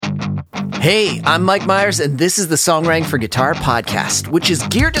Hey, I'm Mike Meiers, and this is the Songwriting for Guitar podcast, which is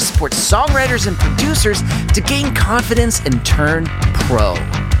geared to support songwriters and producers to gain confidence and turn pro.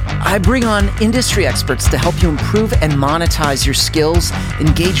 I bring on industry experts to help you improve and monetize your skills,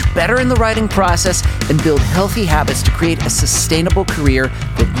 engage better in the writing process, and build healthy habits to create a sustainable career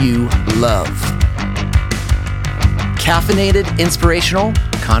that you love. Caffeinated, inspirational,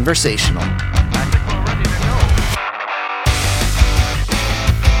 conversational.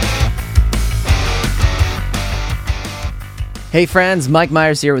 Hey friends, Mike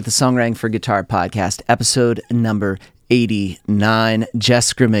Meiers here with the Songwriting for Guitar podcast, episode number 89,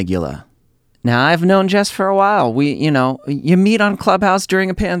 Jess Gramuglia. Now, I've known Jess for a while. You meet on Clubhouse during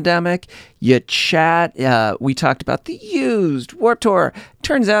a pandemic, you chat, we talked about the Used, Warped Tour.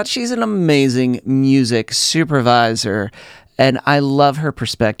 Turns out she's an amazing music supervisor, and I love her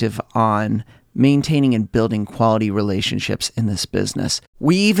perspective on maintaining and building quality relationships in this business.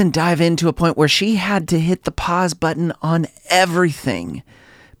 We even dive into a point where she had to hit the pause button on everything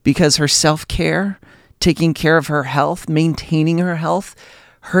because her self-care, taking care of her health, maintaining her health,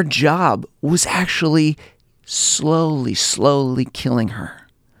 her job was actually slowly killing her.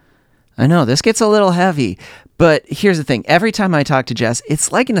 I know this gets a little heavy, but here's the thing. Every time I talk to Jess,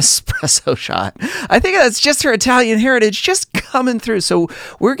 it's like an espresso shot. I think that's just her Italian heritage just coming through. So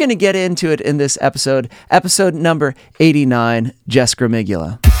we're going to get into it in this episode number 89, Jess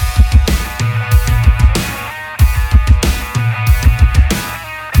Gramuglia.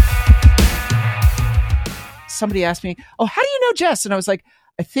 Somebody asked me, "Oh, how do you know Jess?" And I was like,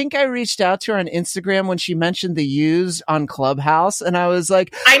 I think I reached out to her on Instagram when she mentioned the Used on Clubhouse. And I was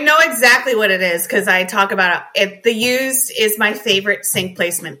like, I know exactly what it is because I talk about it. The Used is my favorite sync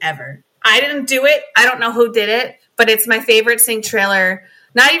placement ever. I didn't do it. I don't know who did it, but it's my favorite sync trailer.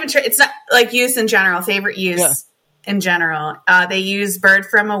 Not even, it's not like Used in general, favorite Used in general. They use Bird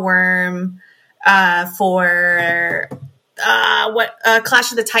from a Worm for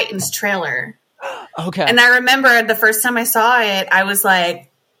Clash of the Titans trailer. Okay. And I remember the first time I saw it, I was like,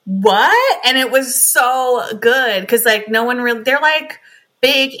 what? And it was so good because like no one really, they're like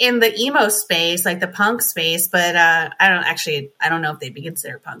big in the emo space, like the punk space, but I don't know if they'd be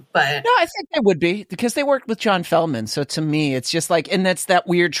considered punk, but. No, I think they would be because they worked with John Feldman. So to me, it's just like, and that's that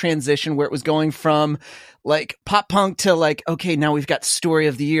weird transition where it was going from like pop punk to like, okay, now we've got Story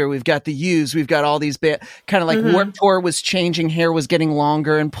of the Year, we've got the Used, we've got all these kind of like Warped Tour was changing, hair was getting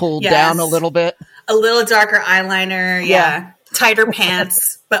longer and pulled down a little bit. A little darker eyeliner, yeah. Tighter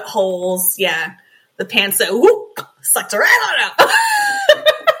pants, but holes, yeah. The pants that sucked right on up.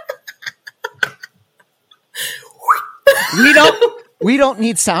 We don't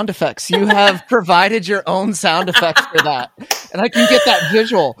need sound effects. You have provided your own sound effects for that. And I can get that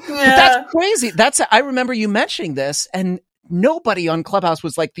visual. Yeah. But that's crazy. I remember you mentioning this and nobody on Clubhouse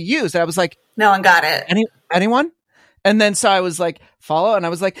was like the Used. And I was like, no one got it. Anyone? And then so I was like, follow. And I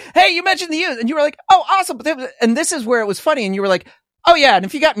was like, hey, you mentioned the Used. And you were like, oh, awesome. And this is where it was funny. And you were like, oh yeah. And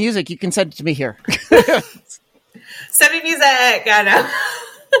if you got music, you can send it to me here. Send me music. I know.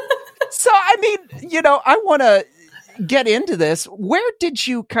 So, I mean, I want to get into this. Where did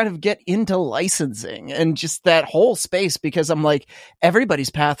you kind of get into licensing and just that whole space? Because I'm like, everybody's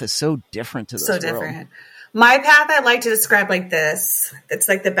path is so different to this world. So different. My path, I like to describe like this. It's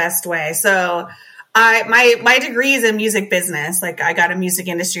like the best way. So my degree is in music business. Like I got a music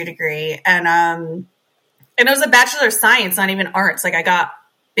industry degree and it was a Bachelor of Science, not even arts. Like I got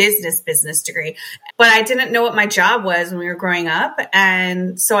business degree, but I didn't know what my job was when we were growing up.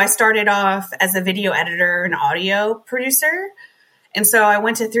 And so I started off as a video editor and audio producer. And so I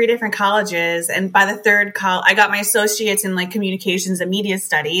went to 3 different colleges. And by the third I got my associates in like communications and media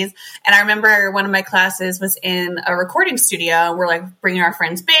studies. And I remember one of my classes was in a recording studio. We're like bringing our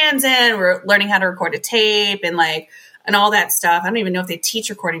friends' bands in. We're learning how to record a tape and all that stuff. I don't even know if they teach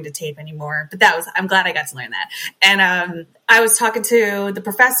recording to tape anymore, but I'm glad I got to learn that. And I was talking to the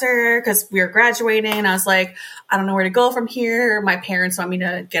professor because we were graduating. And I was like, I don't know where to go from here. My parents want me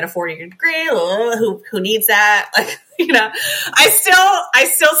to get a 4-year degree. Who needs that? Like, I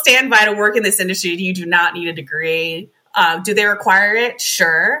still stand by to work in this industry. You do not need a degree. Do they require it?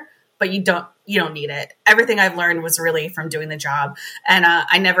 Sure. But you don't need it. Everything I've learned was really from doing the job. And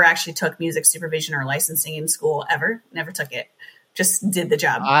I never actually took music supervision or licensing in school ever. Never took it. Just did the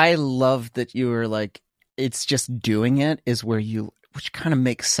job. I love that you were like, it's just doing it is which kind of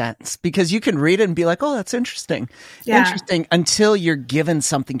makes sense because you can read it and be like, oh, that's interesting. Yeah. Interesting until you're given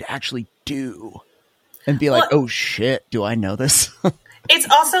something to actually do and be like, oh shit, do I know this? It's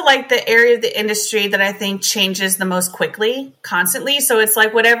also like the area of the industry that I think changes the most quickly, constantly. So it's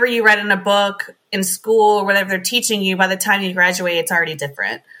like whatever you read in a book in school or whatever they're teaching you, by the time you graduate, it's already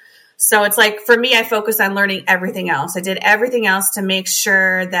different. So it's like, for me, I focused on learning everything else. I did everything else to make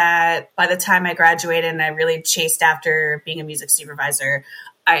sure that by the time I graduated and I really chased after being a music supervisor,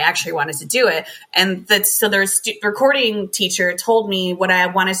 I actually wanted to do it. And so their recording teacher told me what I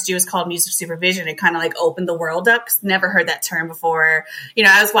wanted to do is called music supervision. It kind of like opened the world up, 'cause never heard that term before. You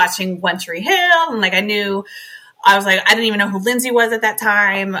know, I was watching One Tree Hill, and like I didn't even know who Lindsay was at that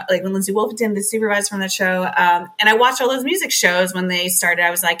time, like when Lindsay Wolfington, the supervisor from that show. And I watched all those music shows when they started.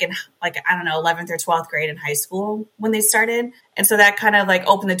 I was like in, like, I don't know, 11th or 12th grade in high school when they started. And so that kind of like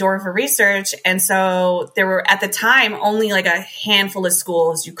opened the door for research. And so there were, at the time, only like a handful of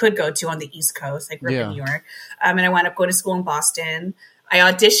schools you could go to on the East Coast. I grew up in New York. And I wound up going to school in Boston. I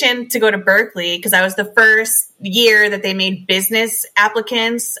auditioned to go to Berkeley because I was the first year that they made business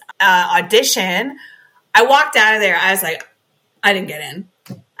applicants audition. I walked out of there. I was like, I didn't get in.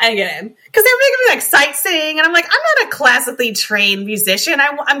 Because they were making me like sightseeing. And I'm like, I'm not a classically trained musician.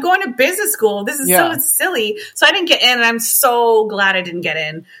 I'm going to business school. This is so silly. So I didn't get in. And I'm so glad I didn't get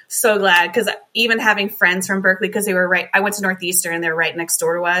in. So glad. Because even having friends from Berkeley, because they were I went to Northeastern and they're right next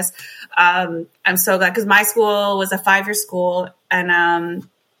door to us. I'm so glad, because my school was a 5-year school. And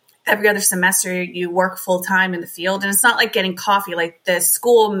every other semester you work full time in the field, and it's not like getting coffee. Like, the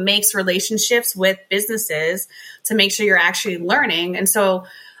school makes relationships with businesses to make sure you're actually learning. And so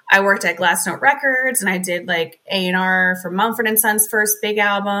I worked at Glass Note Records, and I did like A&R for Mumford and Sons' first big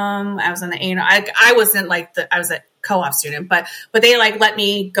album. I was on the A&R. I wasn't like I was a co-op student, but they like let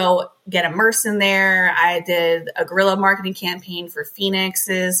me go get immersed in there. I did a guerrilla marketing campaign for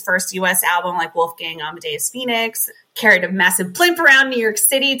Phoenix's first US album, like Wolfgang Amadeus Phoenix. Carried a massive blimp around New York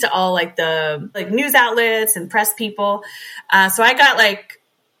City to all like the news outlets and press people. So I got like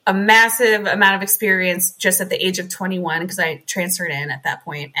a massive amount of experience just at the age of 21, because I transferred in at that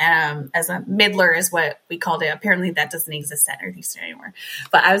point as a middler is what we called it. Apparently that doesn't exist at Northeastern anymore,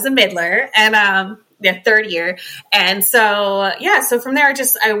 but I was a middler, and third year. And so, so from there,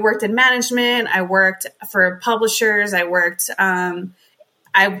 I worked in management. I worked for publishers. I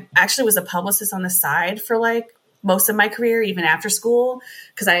actually was a publicist on the side for like most of my career, even after school,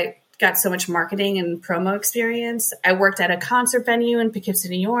 because I got so much marketing and promo experience. I worked at a concert venue in Poughkeepsie,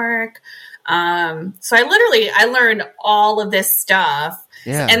 New York. So I learned all of this stuff.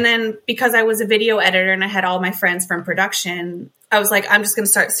 Yeah. And then because I was a video editor and I had all my friends from production, I was like, I'm just going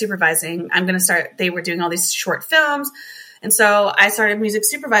to start supervising. They were doing all these short films. And so I started music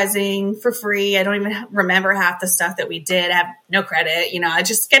supervising for free. I don't even remember half the stuff that we did. I have no credit. I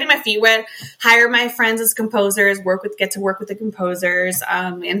just getting my feet wet, hire my friends as composers, get to work with the composers,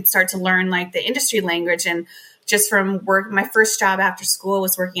 and start to learn like the industry language. And just from work, my first job after school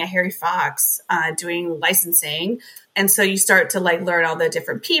was working at Harry Fox, doing licensing. And so you start to like learn all the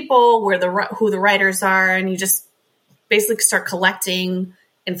different people, who the writers are, and you just basically start collecting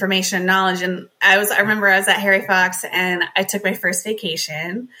information and knowledge. And I remember I was at Harry Fox and I took my first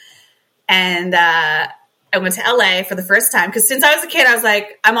vacation, and I went to LA for the first time. Cause since I was a kid, I was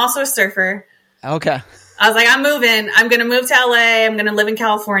like, I'm also a surfer. Okay. I was like, I'm going to move to LA. I'm going to live in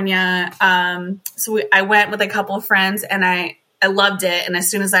California. So I went with a couple of friends, and I loved it. And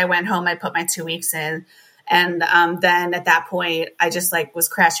as soon as I went home, I put my 2 weeks in. And then at that point, I just like was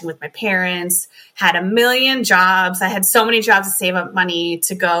crashing with my parents, had a million jobs. I had so many jobs to save up money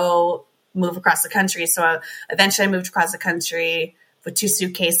to go move across the country. So eventually I moved across the country with 2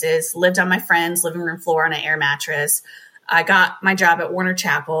 suitcases, lived on my friend's living room floor on an air mattress. I got my job at Warner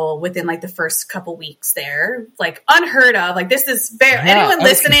Chappell within like the first couple weeks there, like unheard of. Like, this is anyone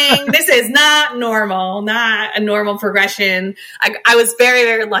listening, this is not a normal progression. I was very,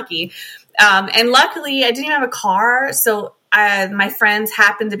 very lucky. And luckily, I didn't even have a car, so my friends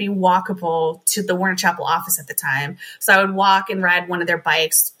happened to be walkable to the Warner Chappell office at the time. So I would walk and ride one of their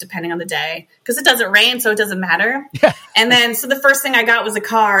bikes, depending on the day, because it doesn't rain, so it doesn't matter. Yeah. And then, so the first thing I got was a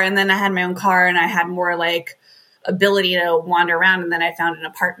car, and then I had my own car, and I had more like ability to wander around, and then I found an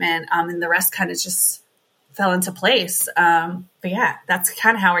apartment, and the rest kind of just fell into place. But yeah, that's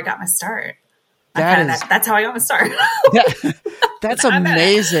kind of how I got my start. That's how I got my start. That's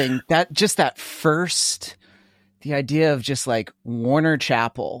amazing. The idea of just like Warner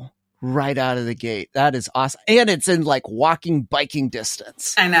Chappell right out of the gate. That is awesome. And it's in like biking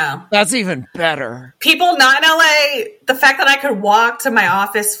distance. I know. That's even better. People not in LA, the fact that I could walk to my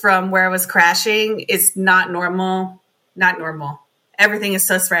office from where I was crashing is not normal. Not normal. Everything is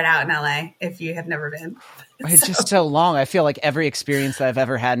so spread out in LA if you have never been. It's just so long. I feel like every experience that I've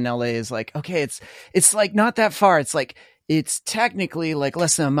ever had in LA is like, okay, it's like not that far. It's like, it's technically like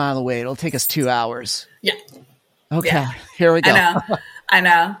less than a mile away. It'll take us 2 hours. Yeah. Okay. Yeah. Here we go. I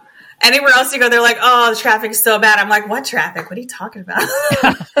know. Anywhere else you go, they're like, oh, the traffic is so bad. I'm like, what traffic? What are you talking about?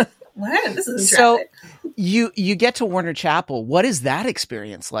 This isn't So traffic. you get to Warner Chapel. What is that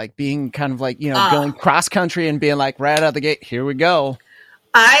experience like? Being kind of like, going cross country and being like right out of the gate, here we go.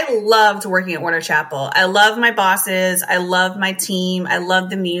 I loved working at Warner Chapel. I love my bosses. I love my team. I love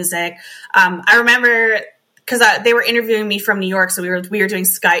the music. I remember because they were interviewing me from New York, so we were doing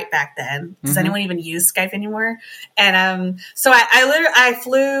Skype back then. Does anyone even use Skype anymore? And so I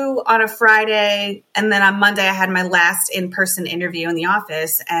flew on a Friday, and then on Monday I had my last in-person interview in the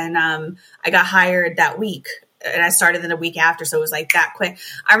office, and I got hired that week. And I started in a week after, so it was like that quick.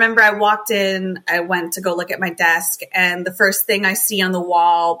 I remember I walked in, I went to go look at my desk, and the first thing I see on the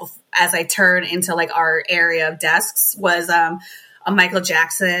wall as I turn into like our area of desks was a Michael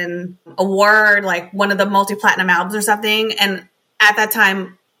Jackson award, like one of the multi-platinum albums or something. And at that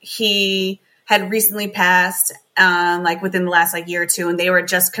time, he had recently passed, like within the last like year or two, and they were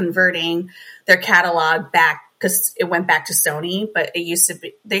just converting their catalog back because it went back to Sony, but it used to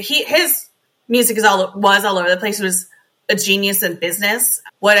be his music was all over the place. He was a genius in business.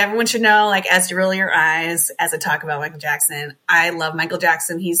 What everyone should know, like as you roll your eyes, as I talk about Michael Jackson, I love Michael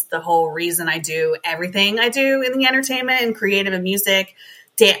Jackson. He's the whole reason I do everything I do in the entertainment and creative and music.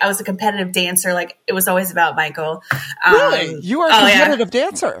 I was a competitive dancer. Like it was always about Michael. Really? You are a competitive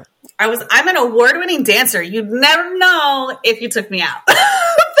dancer. I'm an award-winning dancer. You'd never know if you took me out. Like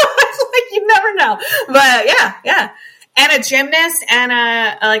you never know. But yeah. And a gymnast and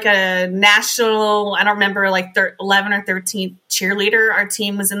a national, I don't remember, like 11 or 13th cheerleader. Our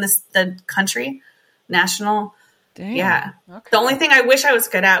team was in the country, national. Damn. Yeah. Okay. The only thing I wish I was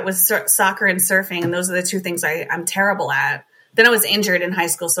good at was soccer and surfing. And those are the two things I'm terrible at. Then I was injured in high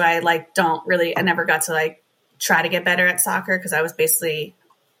school. So I never got to like try to get better at soccer because I was basically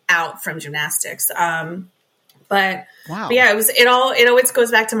out from gymnastics. But yeah, it always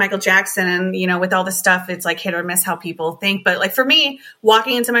goes back to Michael Jackson. And, with all this stuff, it's like hit or miss how people think. But like for me,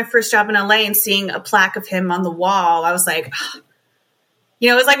 walking into my first job in LA and seeing a plaque of him on the wall, I was like,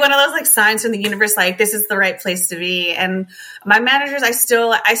 it was like one of those like signs from the universe, like this is the right place to be. And my managers, I still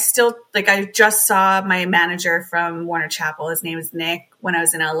like, I just saw my manager from Warner Chapel. His name is Nick when I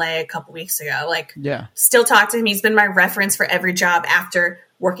was in LA a couple weeks ago, like still talk to him. He's been my reference for every job after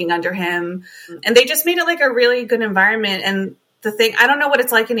working under him. And they just made it like a really good environment. And the thing, I don't know what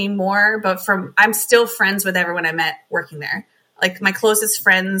it's like anymore, but I'm still friends with everyone I met working there. Like my closest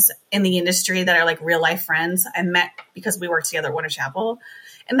friends in the industry that are like real life friends, I met because we worked together at Warner Chapel.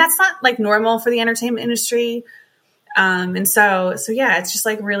 And that's not like normal for the entertainment industry. And so yeah, it's just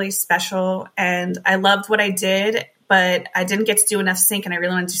like really special. And I loved what I did, but I didn't get to do enough sync and I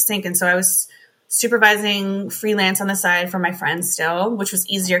really wanted to sync. And so I was supervising freelance on the side for my friends still, which was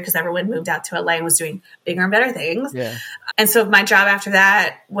easier because everyone moved out to LA and was doing bigger and better things. Yeah. And so my job after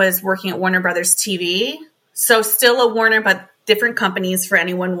that was working at Warner Brothers TV. So still a Warner, but different companies for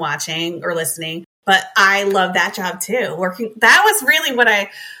anyone watching or listening. But I love that job too. That was really what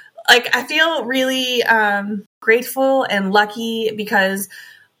I feel really grateful and lucky because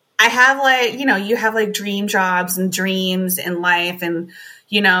I have like, you have like dream jobs and dreams in life and,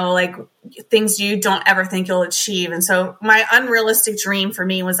 like things you don't ever think you'll achieve. And so my unrealistic dream for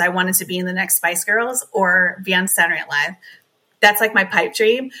me was I wanted to be in the next Spice Girls or be on Saturday Night Live. That's like my pipe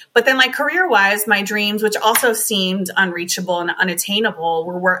dream. But then like career-wise, my dreams, which also seemed unreachable and unattainable,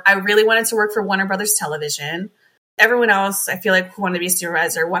 were I really wanted to work for Warner Brothers Television. Everyone else, I feel like, who wanted to be a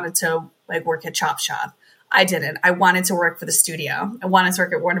supervisor wanted to like work at Chop Shop. I didn't. I wanted to work for the studio. I wanted to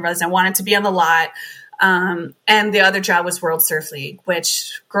work at Warner Brothers. I wanted to be on the lot. And the other job was World Surf League,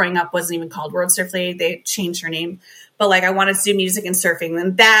 which growing up wasn't even called World Surf League. They changed their name. But like I wanted to do music and surfing.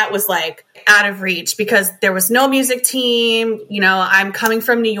 And that was like out of reach because there was no music team. I'm coming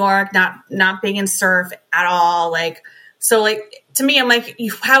from New York, not big in surf at all. Like, so like to me, I'm like,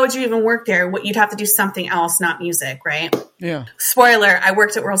 how would you even work there? You'd have to do something else, not music, right? Yeah. Spoiler, I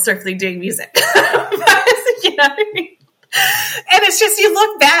worked at World Surf League doing music. You know what I mean? And it's just, you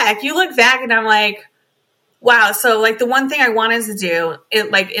look back and I'm like, wow. So like the one thing I wanted to do,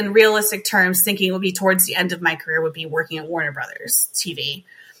 like in realistic terms, thinking would be towards the end of my career would be working at Warner Brothers TV.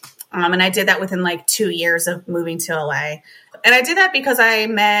 And I did that within like 2 years of moving to LA. And I did that because I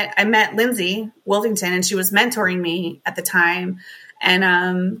met Lindsay Wolfington and she was mentoring me at the time. And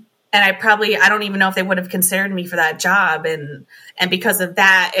I don't even know if they would have considered me for that job. And because of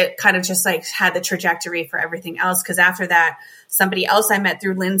that, it kind of just like had the trajectory for everything else. Cause after that, somebody else I met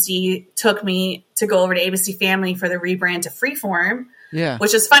through Lindsay took me to go over to ABC Family for the rebrand to Freeform. Yeah.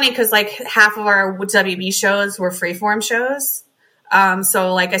 Which is funny because like half of our WB shows were Freeform shows.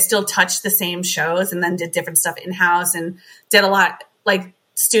 So like I still touched the same shows and then did different stuff in-house and did a lot like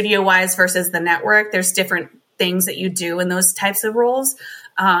studio wise versus the network. There's different things that you do in those types of roles.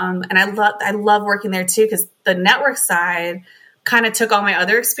 And I love working there too, because the network side kind of took all my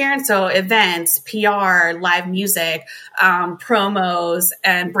other experience. So events, PR, live music, promos,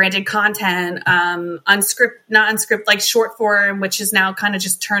 and branded content, not unscripted, like short form, which is now kind of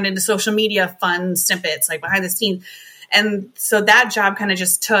just turned into social media fun snippets, like behind the scenes. And so that job kind of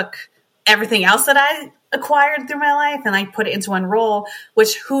just took everything else that I acquired through my life and like put it into one role,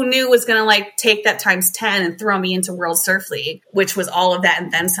 which who knew was going to like take that times 10 and throw me into World Surf League, which was all of that.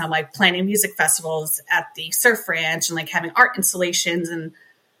 And then some, like planning music festivals at the Surf Ranch and like having art installations and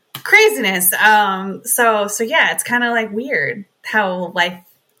craziness. So yeah, it's kind of like weird how life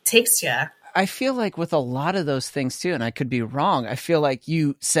takes you. I feel like with a lot of those things too, and I could be wrong, I feel like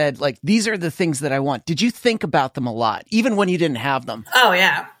you said like, these are the things that I want. Did you think about them a lot, even when you didn't have them? Oh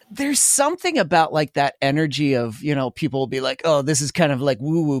yeah. There's something about like that energy of, you know, people will be like, oh, this is kind of like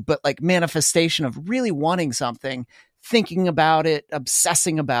woo woo, but like manifestation of really wanting something, thinking about it,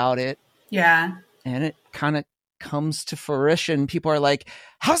 obsessing about it. Yeah. And it kind of comes to fruition. People are like,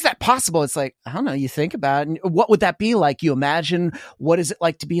 how's that possible? It's like, I don't know. You think about it. And what would that be like? You imagine what is it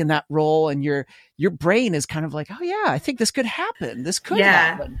like to be in that role? And your brain is kind of like, oh yeah, I think this could happen. This could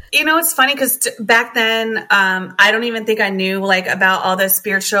happen. You know, it's funny because back then, I don't even think I knew like about all the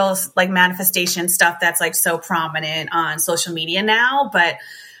spiritual like manifestation stuff that's like so prominent on social media now. But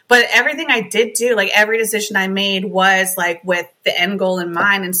everything I did do, like every decision I made was like with the end goal in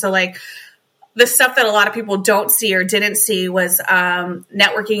mind. And so like, the stuff that a lot of people don't see or didn't see was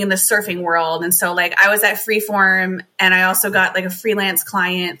networking in the surfing world. And so like I was at Freeform and I also got like a freelance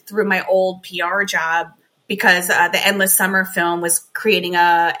client through my old PR job because the Endless Summer film was creating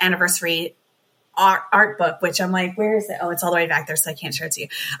a anniversary art book, which I'm like, where is it? Oh, it's all the way back there, so I can't show it to you.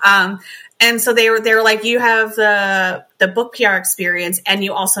 And so they were like, you have the book PR experience and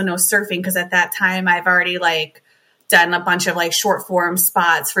you also know surfing, because at that time I've already like done a bunch of like short form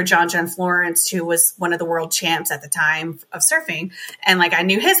spots for John Florence, who was one of the world champs at the time of surfing. And like, I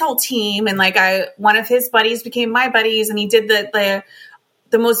knew his whole team, and like one of his buddies became my buddies, and he did the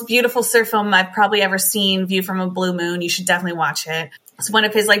most beautiful surf film I've probably ever seen, View from a Blue Moon. You should definitely watch it. So one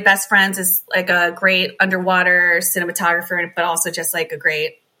of his like best friends is like a great underwater cinematographer, but also just like a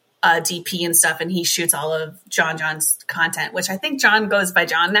great DP and stuff, and he shoots all of John's content, which I think John goes by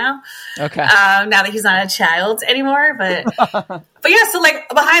John now. Okay. Now that he's not a child anymore, but yeah. So like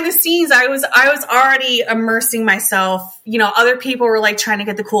behind the scenes, I was already immersing myself. You know, other people were like trying to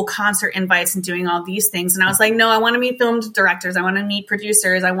get the cool concert invites and doing all these things, and I was like, no, I want to meet film directors, I want to meet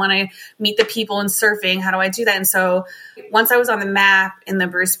producers, I want to meet the people in surfing. How do I do that? And so once I was on the map in the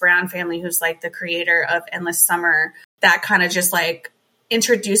Bruce Brown family, who's like the creator of Endless Summer, that kind of just like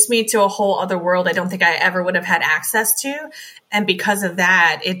introduced me to a whole other world I don't think I ever would have had access to. And because of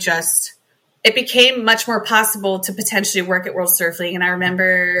that, it became much more possible to potentially work at World Surf League. And I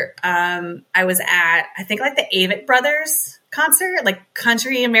remember I was at, I think like the Avett Brothers concert, like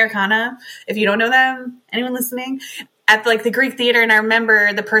Country Americana, if you don't know them, anyone listening, at like the Greek Theater. And I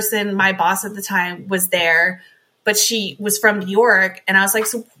remember the person, my boss at the time, was there, but she was from New York. And I was like,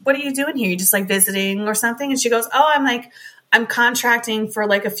 so what are you doing here? You just like visiting or something? And she goes, oh, I'm contracting for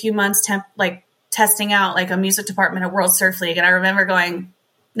like a few months, like testing out like a music department at World Surf League. And I remember going,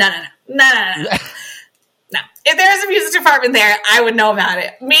 no. If there's a music department there, I would know about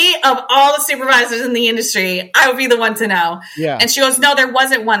it. Me, of all the supervisors in the industry, I would be the one to know. Yeah. And she goes, no, there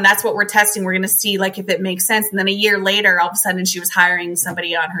wasn't one. That's what we're testing. We're going to see like if it makes sense. And then a year later, all of a sudden she was hiring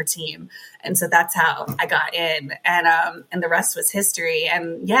somebody on her team. And so that's how I got in, and the rest was history.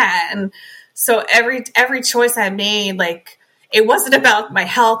 And yeah. And so every choice I made, like, it wasn't about my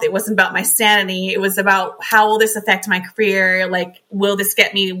health. It wasn't about my sanity. It was about how will this affect my career? Like, will this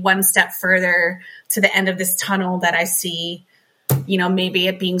get me one step further to the end of this tunnel that I see, you know, maybe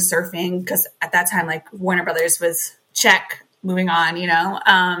it being surfing. Cause at that time, like Warner Brothers was check, moving on, you know?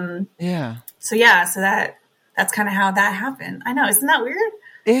 Yeah. So that's kind of how that happened. I know. Isn't that weird?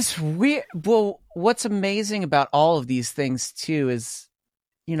 It's weird. Well, what's amazing about all of these things too is,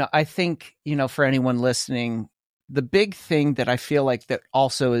 you know, I think, you know, for anyone listening, the big thing that I feel like that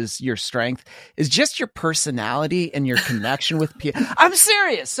also is your strength is just your personality and your connection with people. I'm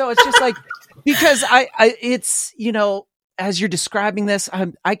serious. So it's just like, because it's, you know, as you're describing this,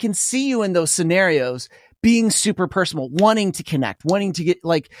 I can see you in those scenarios being super personal, wanting to connect, wanting to get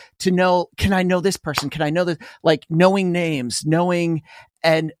like, to know, can I know this person? Can I know this? Like knowing names,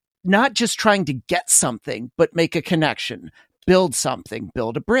 and not just trying to get something, but make a connection, build something,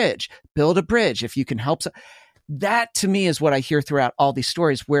 build a bridge. If you can help. that to me is what I hear throughout all these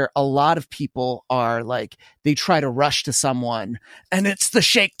stories, where a lot of people are like, they try to rush to someone and it's the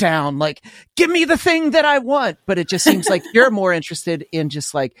shakedown, like, give me the thing that I want. But it just seems like you're more interested in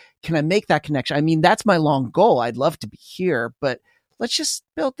just like, can I make that connection? I mean, that's my long goal. I'd love to be here, but let's just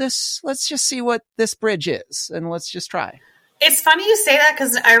build this. Let's just see what this bridge is and let's just try. It's funny you say that,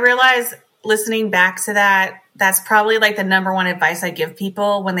 because I realize listening back to that, that's probably like the number one advice I give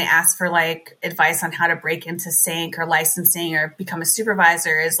people when they ask for like advice on how to break into sync or licensing or become a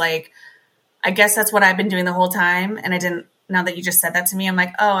supervisor, is like, I guess that's what I've been doing the whole time. And I didn't, now that you just said that to me, I'm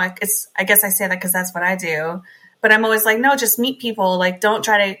like, oh, I guess I say that because that's what I do. But I'm always like, no, just meet people. Like, don't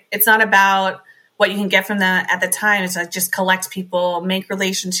try to, it's not about what you can get from them at the time. It's like, just collect people, make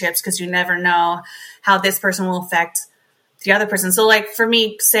relationships, because you never know how this person will affect the other person. So like for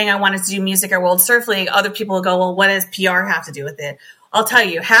me saying I wanted to do music at World Surf League, other people will go, well, what does PR have to do with it? I'll tell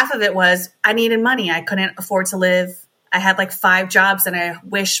you, half of it was I needed money. I couldn't afford to live. I had like 5 jobs and I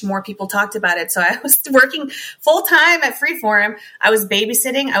wish more people talked about it. So I was working full time at Freeform. I was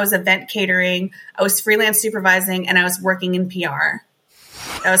babysitting. I was event catering. I was freelance supervising, and I was working in PR.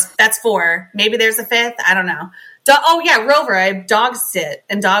 That's 4. Maybe there's a 5th. I don't know. Oh yeah. Rover. I dog sit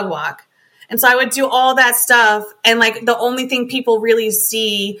and dog walk. And so I would do all that stuff. And like the only thing people really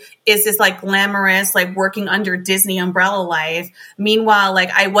see is this like glamorous, like working under Disney umbrella life. Meanwhile, like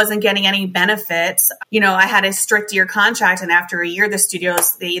I wasn't getting any benefits. You know, I had a strict year contract, and after a year, the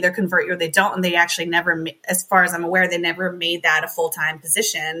studios, they either convert you or they don't. And they actually never, as far as I'm aware, they never made that a full-time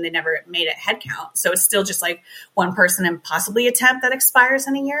position. They never made it headcount. So it's still just like one person and possibly a temp that expires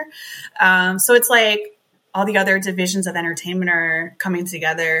in a year. So it's like all the other divisions of entertainment are coming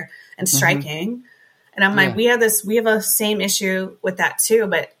together and striking. Mm-hmm. And I'm like, we have a same issue with that too,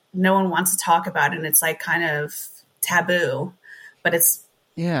 but no one wants to talk about it. And it's like kind of taboo, but it's,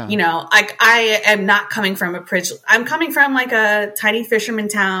 you know, like I am not coming from a I'm coming from like a tiny fisherman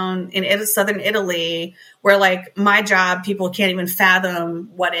town in southern Italy, where like my job, people can't even fathom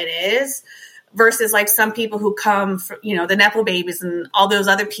what it is, versus like some people who come from, you know, the Nepo babies and all those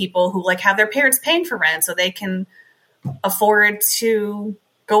other people who like have their parents paying for rent so they can afford to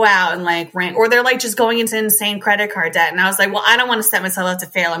go out and like rent, or they're like just going into insane credit card debt. And I was like, well, I don't want to set myself up to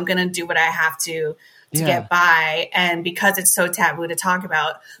fail. I'm going to do what I have to get by. And because it's so taboo to talk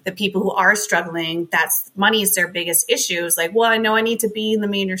about, the people who are struggling, that's money is their biggest issue. It's like, well, I know I need to be in the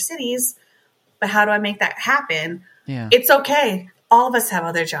major cities, but how do I make that happen? Yeah. It's okay. All of us have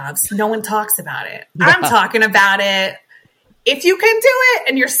other jobs. No one talks about it. I'm talking about it. If you can do it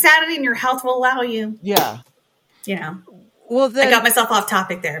and your sanity and your health will allow you. Yeah. You know. Well, then, I got myself off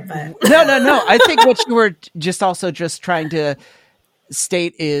topic there, but no. I think what you were just trying to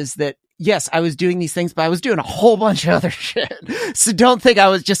state is that, yes, I was doing these things, but I was doing a whole bunch of other shit. So don't think I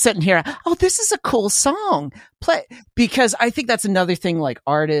was just sitting here, oh, this is a cool song. Play. Because I think that's another thing, like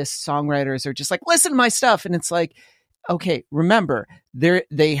artists, songwriters are just like, listen to my stuff. And it's like, okay, remember,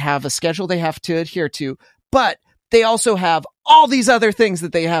 they have a schedule they have to adhere to, but they also have all these other things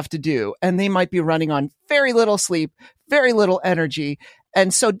that they have to do. And they might be running on very little sleep, very little energy.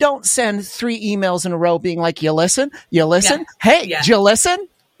 And so don't send 3 emails in a row being like, you listen? Yeah. Hey, did you listen?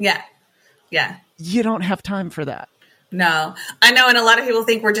 Yeah. You don't have time for that. No, I know. And a lot of people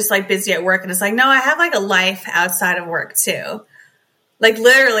think we're just like busy at work. And it's like, no, I have like a life outside of work too. Like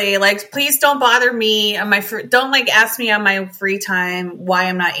literally, like, please don't bother me on my don't like ask me on my free time why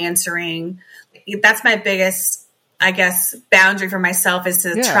I'm not answering. That's my biggest, I guess, boundary for myself, is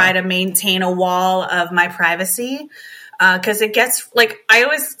to try to maintain a wall of my privacy. Cause it gets like, I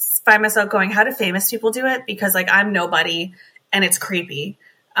always find myself going, how do famous people do it? Because like I'm nobody and it's creepy.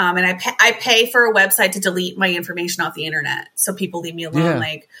 And I pay for a website to delete my information off the internet. So people leave me alone,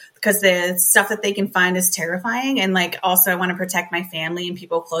 like, because the stuff that they can find is terrifying. And like, also I want to protect my family and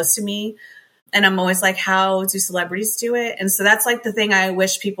people close to me. And I'm always like, how do celebrities do it? And so that's like the thing I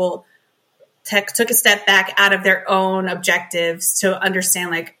wish people took a step back out of their own objectives to understand,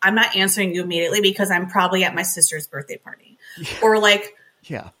 like, I'm not answering you immediately because I'm probably at my sister's birthday party or like,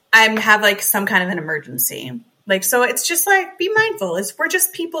 I have like some kind of an emergency. Like, so it's just like, be mindful. We're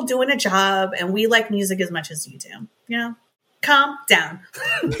just people doing a job and we like music as much as you do, you know, calm down.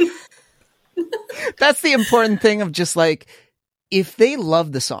 That's the important thing of just like, if they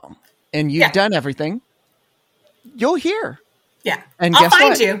love the song and you've done everything, you'll hear. Yeah. And I'll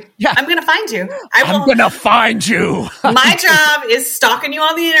find you. Yeah. I'm going to find you. I'm going to find you. My job is stalking you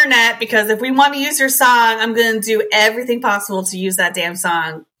on the internet, because if we want to use your song, I'm going to do everything possible to use that damn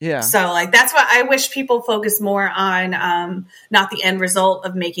song. Yeah. So like, that's what I wish people focus more on. Not the end result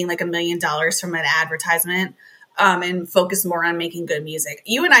of making like $1 million from an advertisement, and focus more on making good music.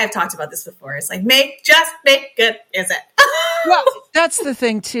 You and I have talked about this before. It's like, just make good, is it? Well, that's the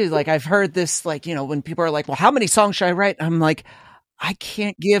thing too. Like I've heard this, like, you know, when people are like, well, how many songs should I write? I'm like, I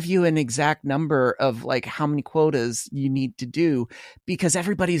can't give you an exact number of like how many quotas you need to do because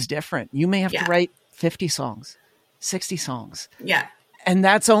everybody's different. You may have to write 50 songs, 60 songs. Yeah. And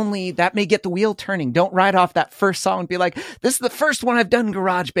that may get the wheel turning. Don't write off that first song and be like, this is the first one I've done in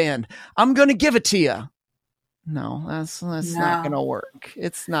GarageBand. I'm going to give it to you. No, that's not going to work.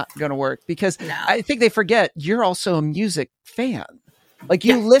 It's not going to work because I think they forget you're also a music fan. Like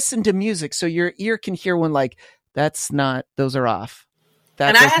you listen to music, so your ear can hear when like, those are off.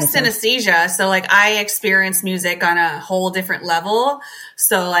 And I have synesthesia. So like I experience music on a whole different level.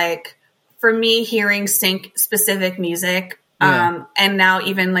 So like for me, hearing sync specific music, and now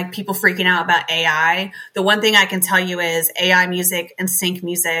even like people freaking out about AI, the one thing I can tell you is AI music and sync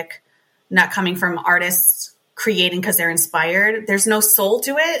music, not coming from artists creating because they're inspired, there's no soul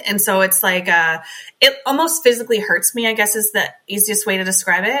to it. And so it's like, it almost physically hurts me, I guess is the easiest way to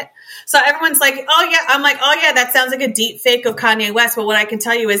describe it. So everyone's like, oh yeah. I'm like, oh yeah, that sounds like a deep fake of Kanye West. But what I can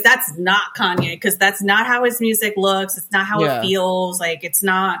tell you is that's not Kanye because that's not how his music looks. It's not how it feels. Like it's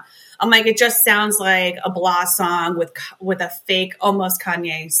not, I'm like, it just sounds like a blah song with a fake, almost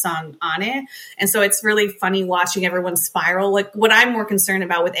Kanye song on it. And so it's really funny watching everyone spiral. Like what I'm more concerned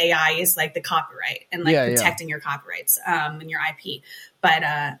about with AI is like the copyright and like protecting your copyrights, and your IP. But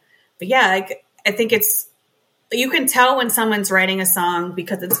yeah, like I think you can tell when someone's writing a song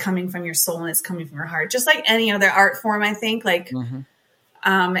because it's coming from your soul and it's coming from your heart, just like any other art form, I think like,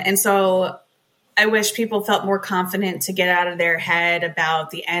 and so I wish people felt more confident to get out of their head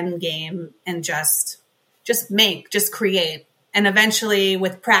about the end game and just create. And eventually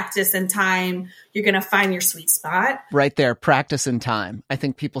with practice and time, you're going to find your sweet spot. Right there. Practice and time. I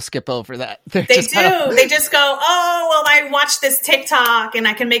think people skip over that. They do. They just go, oh, well, I watched this TikTok and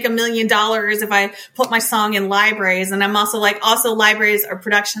I can make $1 million if I put my song in libraries. And I'm also like, libraries are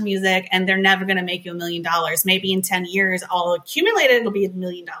production music and they're never going to make you $1 million. Maybe in 10 years, all accumulated, it'll be $1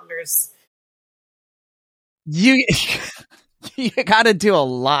 million. You got to do a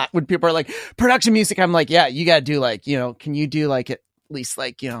lot when people are like production music. I'm like, yeah, you got to do like, you know, can you do like at least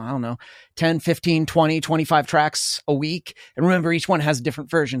like, you know, I don't know, 10, 15, 20, 25 tracks a week. And remember, each one has a different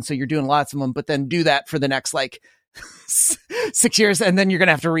version. So you're doing lots of them, but then do that for the next like 6 years. And then you're going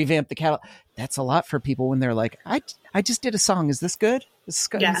to have to revamp the catalog. That's a lot for people when they're like, I just did a song. Is this good? Is this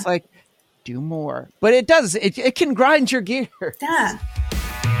good? Yeah. It's like, do more. But it does. It can grind your gears. Yeah.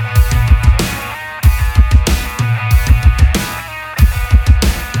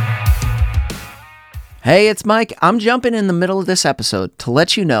 Hey, it's Mike. I'm jumping in the middle of this episode to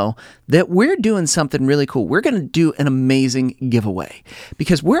let you know that we're doing something really cool. We're going to do an amazing giveaway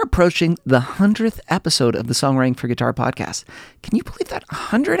because we're approaching the 100th episode of the Songwriting for Guitar podcast. Can you believe that?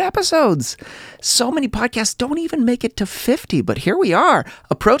 100 episodes. So many podcasts don't even make it to 50, but here we are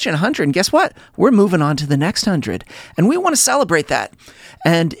approaching 100. And guess what? We're moving on to the next 100, and we want to celebrate that.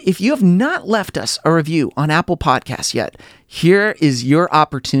 And if you have not left us a review on Apple Podcasts yet, here is your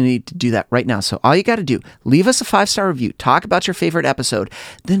opportunity to do that right now. So all you got to do, leave us a 5-star review, talk about your favorite episode,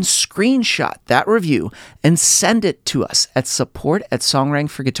 then screenshot that review and send it to us at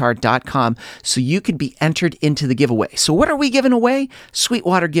support@songwritingforguitar.com so you could be entered into the giveaway. So what are we giving away?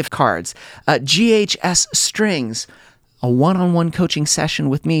 Sweetwater gift cards, GHS strings, a one-on-one coaching session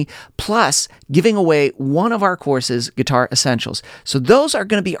with me, plus giving away one of our courses, Guitar Essentials. So those are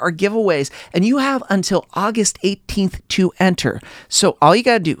going to be our giveaways, and you have until August 18th to enter. So all you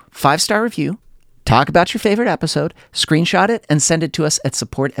got to do, 5-star review, talk about your favorite episode, screenshot it, and send it to us at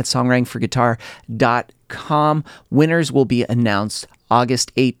support@songwritingforguitar.com. Winners will be announced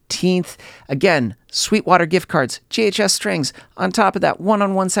August 18th. Again, Sweetwater gift cards, GHS strings, on top of that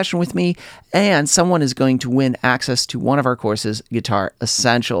one-on-one session with me, and someone is going to win access to one of our courses, Guitar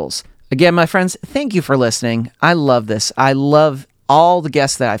Essentials. Again, my friends, thank you for listening. I love this. I love all the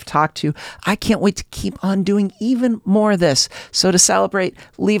guests that I've talked to. I can't wait to keep on doing even more of this. So to celebrate,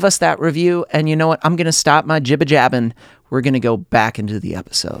 leave us that review. And you know what? I'm going to stop my jibba-jabbing. We're going to go back into the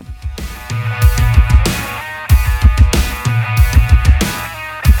episode.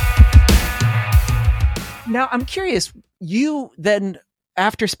 Now, I'm curious, you then,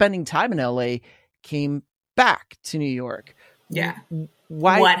 after spending time in LA, came back to New York. Yeah.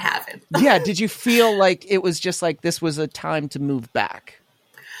 Why? What happened? Yeah. Did you feel like it was just like this was a time to move back?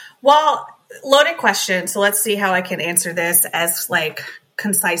 Well, loaded question. So let's see how I can answer this as like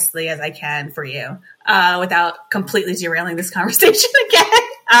concisely as I can for you without completely derailing this conversation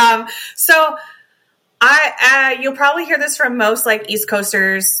again. So You'll probably hear this from most like East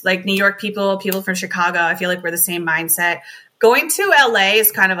Coasters, like New York people from Chicago. I feel like we're the same mindset. Going to LA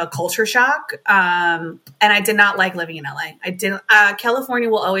is kind of a culture shock. And I did not like living in LA. California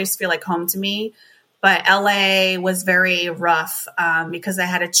will always feel like home to me, but LA was very rough, because I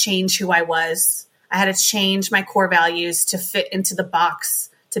had to change who I was. I had to change my core values to fit into the box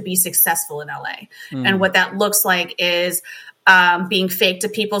to be successful in LA. And what that looks like is, being fake to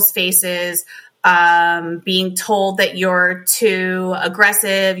people's faces, being told that you're too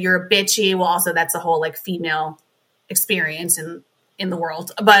aggressive, you're bitchy. Well, also that's a whole like female experience in the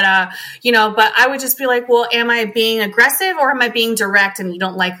world. But, but I would just be like, well, am I being aggressive or am I being direct? And you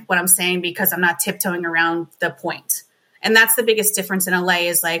don't like what I'm saying because I'm not tiptoeing around the point. And that's the biggest difference in LA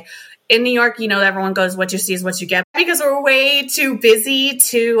is like in New York, everyone goes, what you see is what you get, because we're way too busy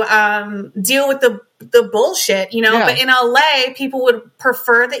to, deal with the bullshit, but in LA, people would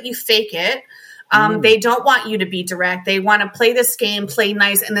prefer that you fake it. They don't want you to be direct. They want to play this game, play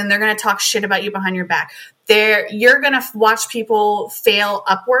nice, and then they're going to talk shit about you behind your back. You're going to watch people fail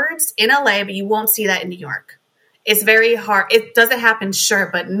upwards in LA, but you won't see that in New York. It's very hard. It doesn't happen, sure,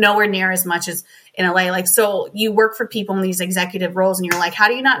 but nowhere near as much as in LA. Like, so you work for people in these executive roles and you're like, how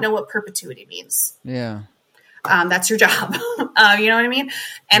do you not know what perpetuity means? Yeah. That's your job. You know what I mean?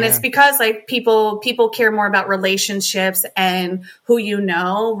 And it's because like people care more about relationships and who you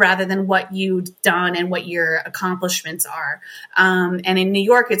know rather than what you've done and what your accomplishments are. And in New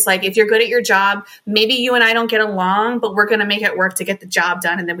York, it's like, if you're good at your job, maybe you and I don't get along, but we're going to make it work to get the job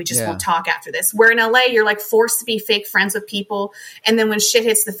done. And then we just won't talk after this. Where in LA, you're like forced to be fake friends with people. And then when shit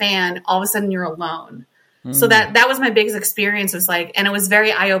hits the fan, all of a sudden you're alone. So that was my biggest experience, was like, and it was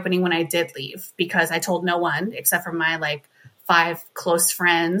very eye-opening when I did leave, because I told no one except for my like 5 close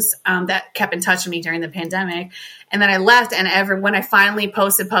friends that kept in touch with me during the pandemic. And then I left, and when I finally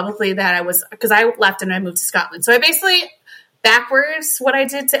posted publicly that because I left and I moved to Scotland. So I basically, backwards, what I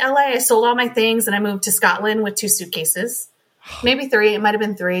did to LA, I sold all my things and I moved to Scotland with 2 suitcases, maybe 3. It might've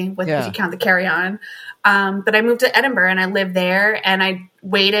been 3 if you count the carry-on. But I moved to Edinburgh and I lived there, and I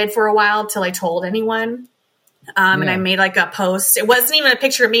waited for a while till I told anyone. And I made like a post. It wasn't even a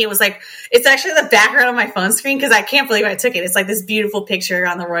picture of me. It was like, it's actually the background of my phone screen, because I can't believe I took it. It's like this beautiful picture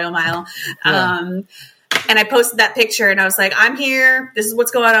on the Royal Mile. And I posted that picture and I was like, I'm here. This is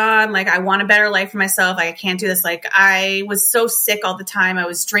what's going on. Like, I want a better life for myself. Like, I can't do this. Like, I was so sick all the time. I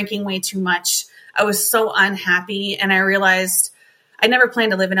was drinking way too much. I was so unhappy. And I realized I never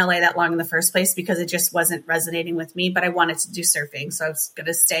planned to live in LA that long in the first place, because it just wasn't resonating with me, but I wanted to do surfing. So I was going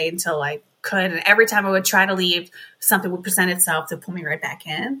to stay until I could. And every time I would try to leave, something would present itself to pull me right back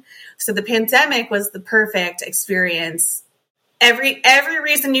in. So the pandemic was the perfect experience. Every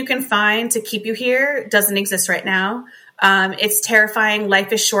reason you can find to keep you here doesn't exist right now. It's terrifying.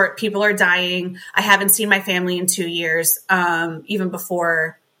 Life is short. People are dying. I haven't seen my family in 2 years. Even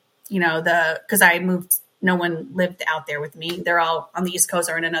before, because I moved, no one lived out there with me. They're all on the East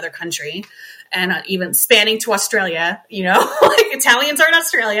Coast or in another country, and even spanning to Australia, like Italians are in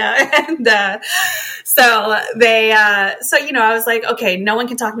Australia. And I was like, okay, no one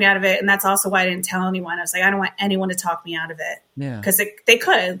can talk me out of it. And that's also why I didn't tell anyone. I was like, I don't want anyone to talk me out of it. Yeah. Because they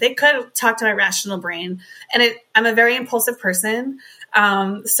could talk to my rational brain. And I'm a very impulsive person.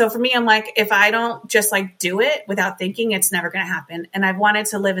 So for me, I'm like, if I don't just like do it without thinking, it's never going to happen. And I've wanted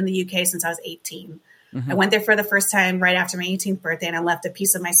to live in the UK since I was 18. I went there for the first time right after my 18th birthday, and I left a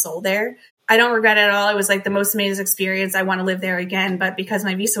piece of my soul there. I don't regret it at all. It was like the most amazing experience. I want to live there again. But because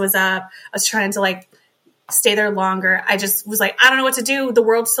my visa was up, I was trying to like stay there longer. I just was like, I don't know what to do. The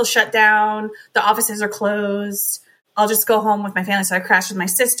world's still shut down. The offices are closed. I'll just go home with my family. So I crashed with my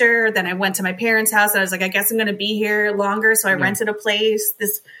sister. Then I went to my parents' house, and I was like, I guess I'm going to be here longer. So I rented a place,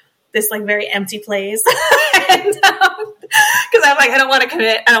 this like very empty place. And, cause I'm like, I don't want to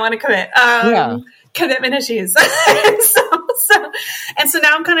commit. Commitment issues. and so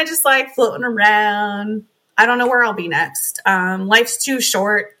now I'm kind of just like floating around. I don't know where I'll be next. Life's too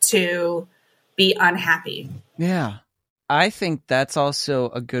short to be unhappy. Yeah. I think that's also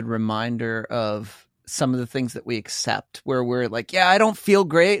a good reminder of some of the things that we accept, where we're like, yeah, I don't feel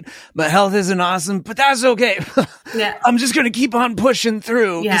great, but health isn't awesome, but that's okay. I'm just going to keep on pushing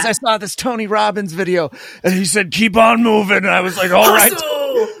through, because I saw this Tony Robbins video and he said, keep on moving. And I was like, all right,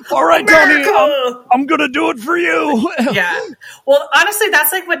 Tony, I'm going to do it for you. Yeah. Well, honestly,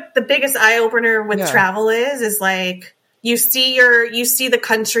 that's like what the biggest eye opener with travel is like, you see the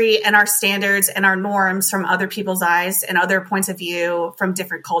country and our standards and our norms from other people's eyes and other points of view from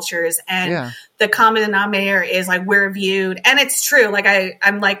different cultures. And the common denominator is like, we're viewed. And it's true. Like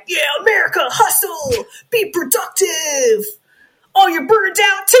I'm like, yeah, America, hustle, be productive. oh, you're burned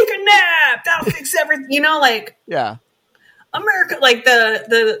out, take a nap, that'll fix everything, you know, like, Yeah. America, like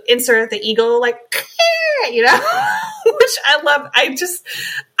the insert the eagle, like, you know, which I love.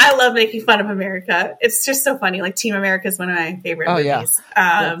 I love making fun of America. It's just so funny. Like Team America is one of my favorite movies.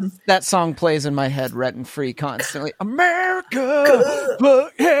 Yeah. That song plays in my head rent and free constantly. America,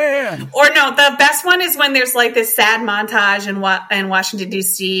 but yeah. Or no, the best one is when there's like this sad montage in Washington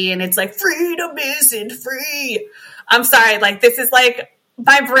D.C. and it's like freedom isn't free. I'm sorry, like this is like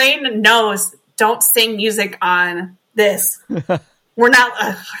my brain knows. Don't sing music on this. We're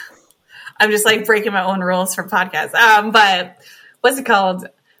not. I'm just like breaking my own rules for podcasts. But what's it called?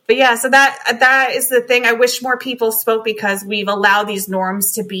 But yeah, so that is the thing. I wish more people spoke because we've allowed these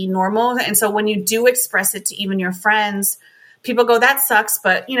norms to be normal. And so when you do express it to even your friends, people go, that sucks.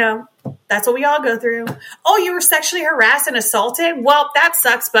 But you know, that's what we all go through. Oh, you were sexually harassed and assaulted? Well, that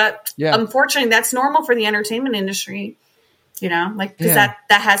sucks. But unfortunately, that's normal for the entertainment industry. You know, like, because that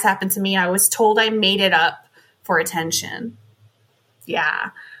has happened to me. I was told I made it up for attention. Yeah.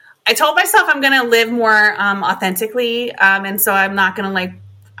 I told myself I'm going to live more authentically. And so I'm not going to like,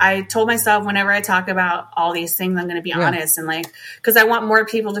 I told myself whenever I talk about all these things, I'm going to be honest and like, because I want more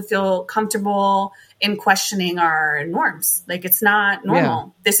people to feel comfortable in questioning our norms. Like, it's not normal.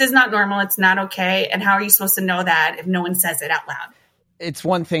 Yeah. This is not normal. It's not okay. And how are you supposed to know that if no one says it out loud? It's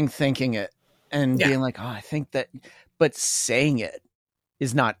one thing thinking it and being like, oh, I think that, but saying it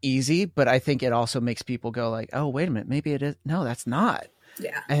is not easy. But I think it also makes people go like, oh, wait a minute, maybe it is. No, that's not.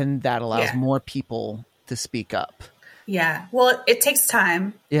 Yeah. And that allows more people to speak up. Yeah. Well, it takes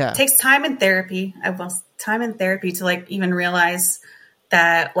time. Yeah. It takes time in therapy. Time in therapy to like even realize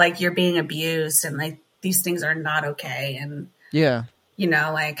that like you're being abused and like these things are not okay. And you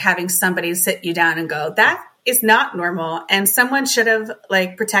know, like having somebody sit you down and go, that is not normal. And someone should have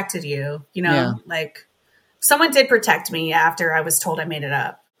like protected you, you know, like someone did protect me after I was told I made it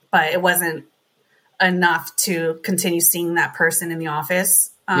up, but it wasn't enough to continue seeing that person in the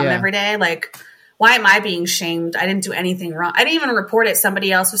office every day. Like, why am I being shamed? I didn't do anything wrong. I didn't even report it.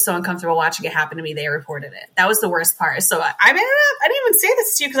 Somebody else was so uncomfortable watching it happen to me. They reported it. That was the worst part. So I made it up. I didn't even say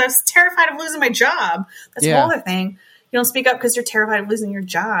this to you because I was terrified of losing my job. That's a whole other thing. You don't speak up because you're terrified of losing your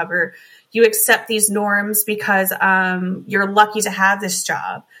job, or you accept these norms because you're lucky to have this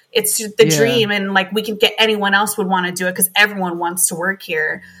job. It's the dream. And like, we can get anyone else would want to do it because everyone wants to work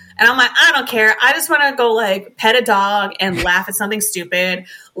here. And I'm like, I don't care. I just want to go like pet a dog and laugh at something stupid,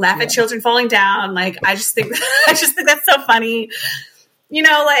 laugh at children falling down. Like, I just think that's so funny. You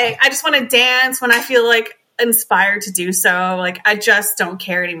know, like I just want to dance when I feel like inspired to do so. Like, I just don't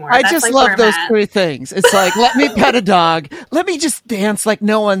care anymore. I just love those three things. It's like, let me pet a dog. Let me just dance like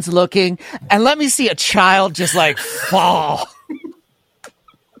no one's looking. And let me see a child just like fall.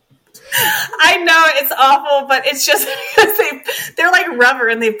 I know it's awful, but it's just because they're like rubber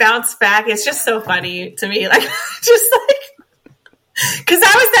and they bounce back. It's just so funny to me. Like, just like, because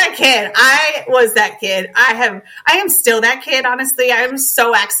I was that kid. I was that kid. I am still that kid. Honestly, I am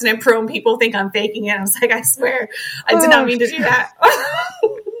so accident prone. People think I'm faking it. I was like, I swear, I did not mean to do that.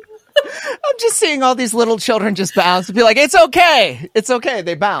 I'm just seeing all these little children just bounce and be like, it's okay. It's okay.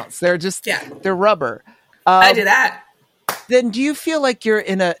 They bounce. They're just, they're rubber. I do that. Then do you feel like you're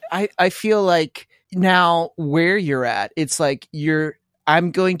in I feel like now where you're at, it's like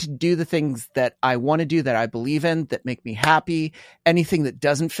I'm going to do the things that I want to do, that I believe in, that make me happy. Anything that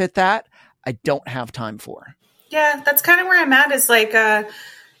doesn't fit that, I don't have time for. Yeah, that's kind of where I'm at. It's like,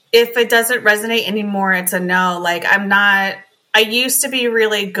 if it doesn't resonate anymore, it's a no. Like, I used to be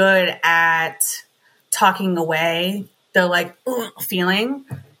really good at talking away the like feeling.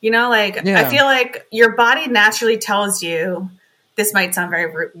 You know, like, I feel like your body naturally tells you, this might sound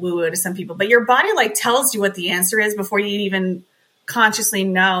very woo-woo to some people, but your body like tells you what the answer is before you even consciously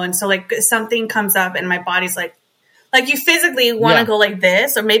know. And so like something comes up and my body's like you physically want to go like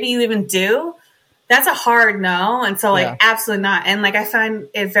this, or maybe you even do. That's a hard no. And so like, absolutely not. And like, I find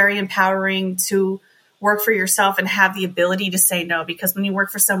it very empowering to work for yourself and have the ability to say no, because when you work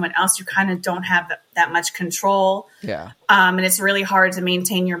for someone else, you kind of don't have that much control. Yeah. And it's really hard to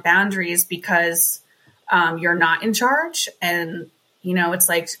maintain your boundaries because you're not in charge. And, you know, it's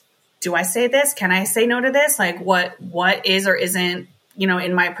like, do I say this? Can I say no to this? Like what is or isn't, you know,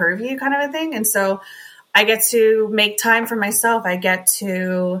 in my purview kind of a thing. And so I get to make time for myself. I get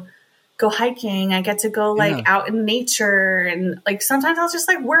to go hiking. I get to go like out in nature, and like sometimes I'll just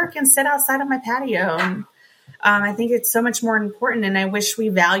like work and sit outside on my patio. And I think it's so much more important, and I wish we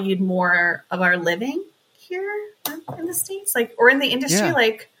valued more of our living here in the States, like, or in the industry.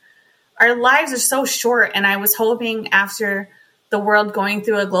 Like, our lives are so short, and I was hoping after the world going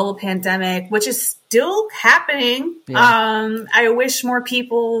through a global pandemic, which is still happening. Yeah. I wish more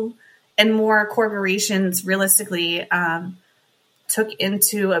people and more corporations realistically took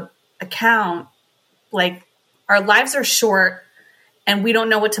into account, like, our lives are short and we don't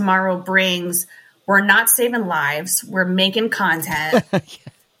know what tomorrow brings. We're not saving lives. We're making content.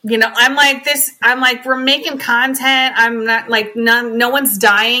 You know, I'm like, we're making content. I'm not like, no one's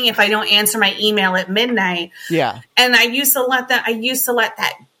dying if I don't answer my email at midnight. Yeah. And I used to let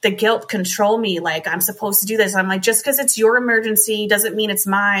the guilt control me. Like, I'm supposed to do this. I'm like, just because it's your emergency doesn't mean it's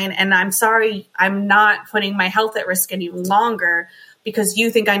mine. And I'm sorry, I'm not putting my health at risk any longer because you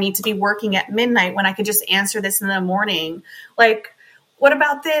think I need to be working at midnight when I could just answer this in the morning. Like, what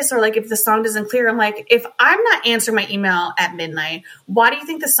about this? Or like, if the song doesn't clear, I'm like, if I'm not answering my email at midnight, why do you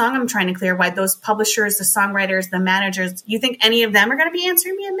think the song I'm trying to clear, why those publishers, the songwriters, the managers, you think any of them are going to be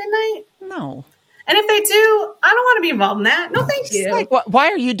answering me at midnight? No. And if they do, I don't want to be involved in that. No, thank you. Like, why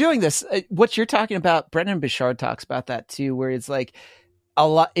are you doing this? What you're talking about, Brendan Bouchard talks about that too, where it's like, a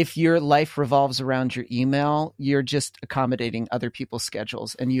lot, if your life revolves around your email, you're just accommodating other people's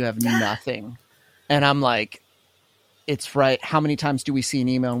schedules and you have nothing. And I'm like, it's right. How many times do we see an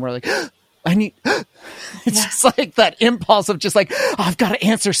email and we're like, I need, it's just like that impulse of just like, oh, I've got to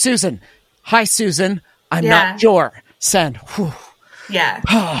answer Susan. Hi, Susan. I'm not sure. Send. Whew. Yeah.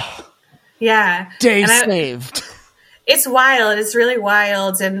 Yeah. Day saved. It's wild. It's really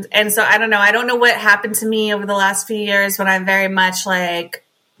wild. And so I don't know. I don't know what happened to me over the last few years when I'm very much like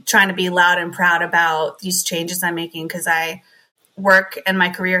trying to be loud and proud about these changes I'm making, because work and my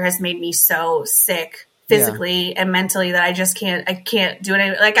career has made me so sick physically and mentally that I can't do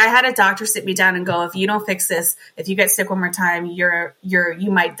it. Like, I had a doctor sit me down and go, if you don't fix this, if you get sick one more time,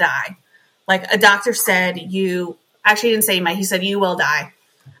 you might die. Like, a doctor said, actually didn't say he said, you will die.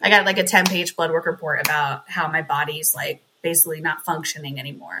 I got like a 10-page blood work report about how my body's like basically not functioning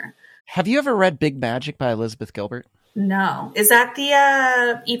anymore. Have you ever read Big Magic by Elizabeth Gilbert? No. Is that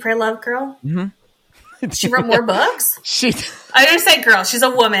the Eat, Pray, Love girl? Mm-hmm. She wrote more books? I didn't say girl. She's a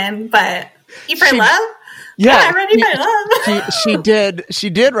woman, but Eat, Pray, Love? Yeah, I read Eat, Pray, Love. She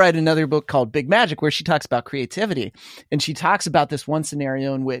did write another book called Big Magic where she talks about creativity. And she talks about this one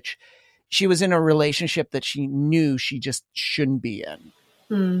scenario in which she was in a relationship that she knew she just shouldn't be in.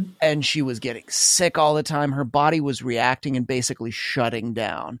 And she was getting sick all the time. Her body was reacting and basically shutting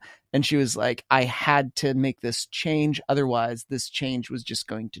down. And she was like, I had to make this change. Otherwise, this change was just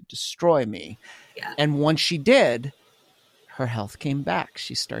going to destroy me. Yeah. And once she did, her health came back.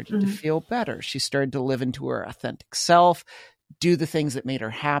 She started to feel better. She started to live into her authentic self, do the things that made her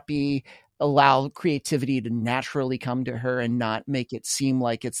happy, allow creativity to naturally come to her and not make it seem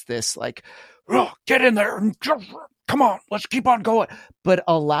like it's this like, oh, get in there and come on, let's keep on going, but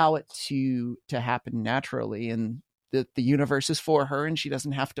allow it to happen naturally. And the universe is for her and she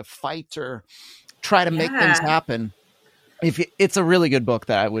doesn't have to fight or try to make things happen. It's a really good book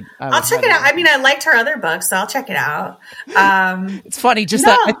that I'll check it out. I mean, I liked her other books, so I'll check it out. It's funny,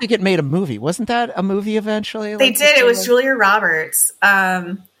 that I think it made a movie. Wasn't that a movie eventually? They did. It was Julia Roberts.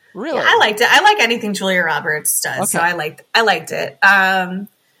 Really? Yeah, I liked it. I like anything Julia Roberts does. Okay. So I liked it. I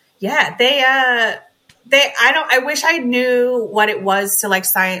wish I knew what it was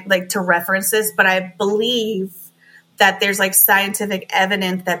to to reference this, but I believe that there's like scientific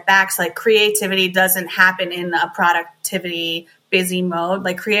evidence that backs like creativity doesn't happen in a productivity busy mode.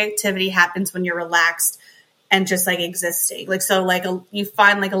 Like, creativity happens when you're relaxed and just like existing. Like, so like you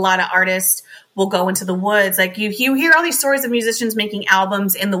find like a lot of artists will go into the woods. Like, you hear all these stories of musicians making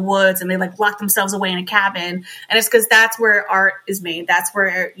albums in the woods and they like lock themselves away in a cabin. And it's because that's where art is made. That's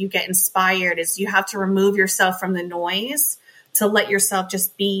where you get inspired, is you have to remove yourself from the noise to let yourself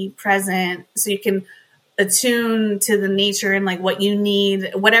just be present so you can attune to the nature and like what you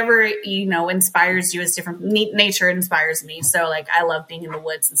need. Whatever, inspires you is different. Nature inspires me. So like, I love being in the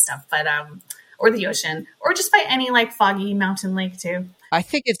woods and stuff, but, or the ocean, or just by any like foggy mountain lake too. I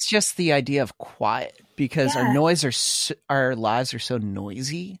think it's just the idea of quiet, because our lives are so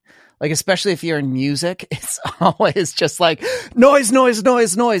noisy. Like, especially if you're in music, it's always just like noise, noise,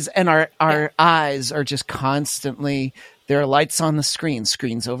 noise, noise. And our eyes are just constantly, there are lights on the screen,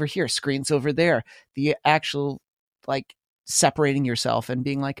 screens over here, screens over there. The actual like separating yourself and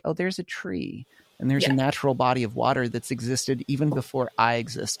being like, oh, there's a tree. And there's a natural body of water that's existed even before I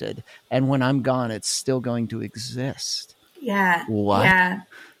existed. And when I'm gone, it's still going to exist. Yeah. What? Yeah.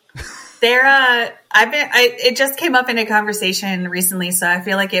 It just came up in a conversation recently, so I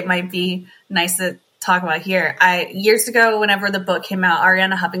feel like it might be nice to talk about here. Years ago, whenever the book came out,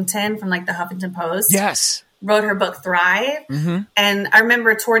 Ariana Huffington from like the Huffington Post. Yes. wrote her book Thrive. And I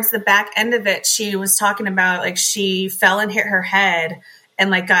remember towards the back end of it, she was talking about like she fell and hit her head and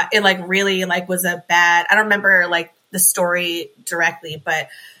like got it like really like was a bad, I don't remember like the story directly, but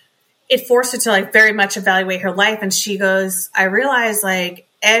it forced her to like very much evaluate her life. And she goes, I realized like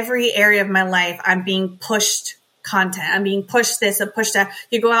every area of my life, I'm being pushed content. I'm being pushed this and pushed that.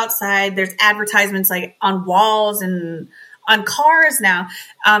 You go outside, there's advertisements like on walls and on cars now.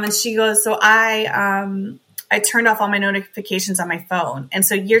 And she goes, so I turned off all my notifications on my phone. And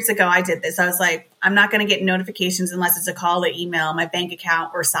so years ago I did this. I was like, I'm not going to get notifications unless it's a call, an email, my bank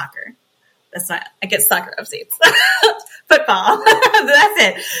account, or soccer. That's not, I get soccer updates, football.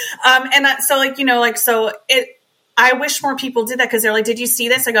 That's it. So like, you know, like, so I wish more people did that because they're like, did you see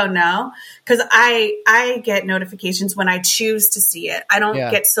this? I go, no. Because I get notifications when I choose to see it. I don't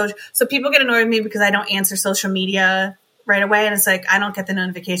get so people get annoyed with me because I don't answer social media right away. And it's like, I don't get the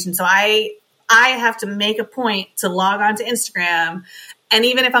notification. So I have to make a point to log on to Instagram. And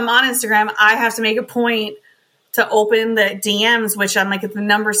even if I'm on Instagram, I have to make a point to open the DMs, which I'm like, if the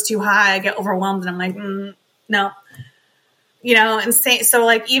number's too high, I get overwhelmed and I'm like, no. You know, and so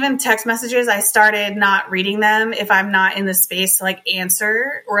like even text messages, I started not reading them if I'm not in the space to like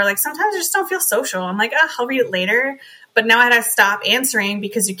answer, or like sometimes I just don't feel social. I'm like, I'll read it later. But now I had to stop answering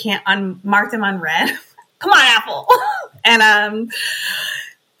because you can't mark them unread. Come on, Apple. And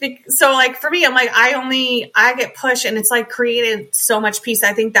so like for me, I'm like, I get pushed, and it's like created so much peace.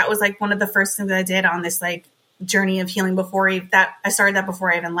 I think that was like one of the first things that I did on this like journey of healing before I started that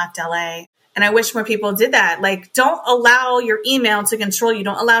before I even left LA. And I wish more people did that. Like, don't allow your email to control you.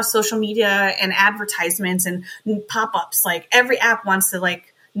 Don't allow social media and advertisements and pop-ups. Like every app wants to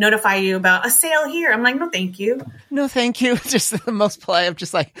like notify you about a sale here. I'm like, no, thank you. No, thank you. Just the most polite. I'm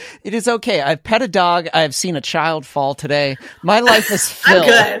just like, it is okay. I've pet a dog. I've seen a child fall today. My life is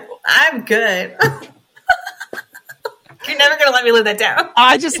filled. I'm good. You're never going to let me live that down.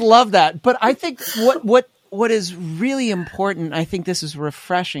 I just love that. But I think what is really important, I think this is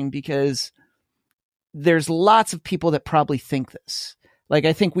refreshing because there's lots of people that probably think this. Like,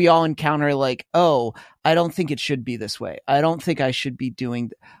 I think we all encounter like, oh, I don't think it should be this way. I don't think I should be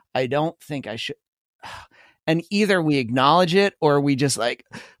doing, I don't think I should. And either we acknowledge it or we just like,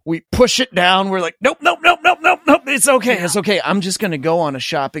 we push it down. We're like, nope. It's okay. Yeah. It's okay. I'm just going to go on a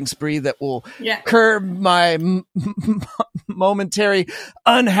shopping spree that will curb my momentary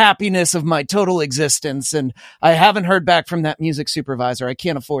unhappiness of my total existence. And I haven't heard back from that music supervisor. I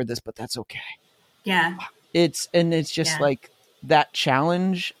can't afford this, but that's okay. Yeah. It's just like that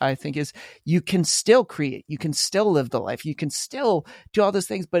challenge, I think, is you can still create, you can still live the life, you can still do all those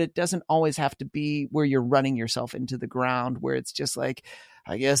things, but it doesn't always have to be where you're running yourself into the ground, where it's just like,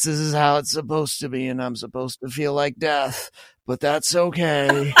 I guess this is how it's supposed to be, and I'm supposed to feel like death, but that's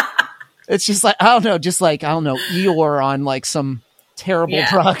okay. It's just like, I don't know, Eeyore on like some terrible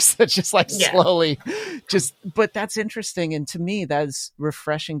drugs that just like slowly but that's interesting. And to me, that's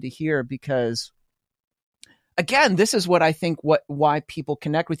refreshing to hear because, again, this is what I think why people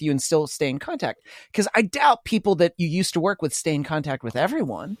connect with you and still stay in contact. Because I doubt people that you used to work with stay in contact with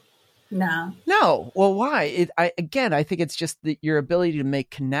everyone. No. Well, why? I think it's just your ability to make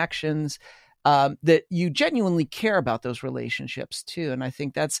connections, that you genuinely care about those relationships too. And I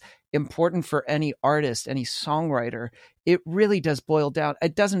think that's important for any artist, any songwriter. It really does boil down.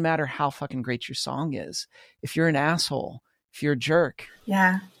 It doesn't matter how fucking great your song is. If you're an asshole, if you're a jerk,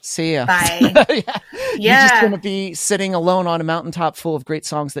 see ya. Bye. You're just going to be sitting alone on a mountaintop full of great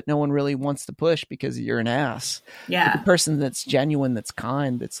songs that no one really wants to push because you're an ass. Yeah. But the person that's genuine, that's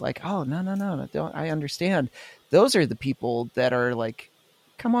kind, that's like, oh, no, don't, I understand. Those are the people that are like,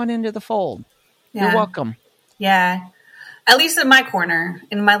 come on into the fold. You're welcome. Yeah. At least in my corner,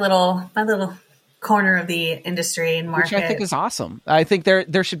 in my little corner of the industry and market. Which I think is awesome. I think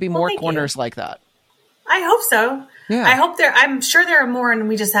there should be more corners like that. I hope so. Yeah. I'm sure there are more and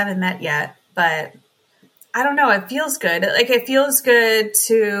we just haven't met yet, but I don't know. It feels good. Like, it feels good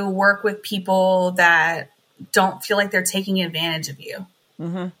to work with people that don't feel like they're taking advantage of you.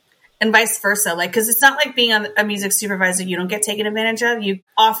 Mm-hmm. And vice versa. Like, cause it's not like being a music supervisor, you don't get taken advantage of. You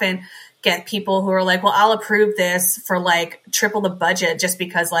often get people who are like, well, I'll approve this for like triple the budget just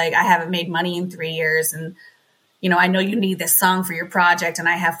because like I haven't made money in 3 years. And, you know, I know you need this song for your project and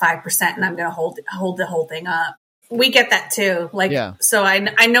I have 5% and I'm going to hold the whole thing up. We get that too. Like, so I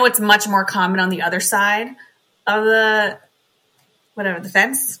know it's much more common on the other side of the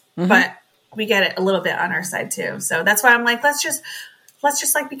fence, but we get it a little bit on our side too. So that's why I'm like, let's just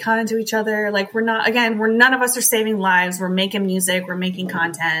like be kind to each other. Like, none of us are saving lives. We're making music. We're making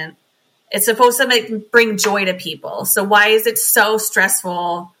content. It's supposed to bring joy to people. So why is it so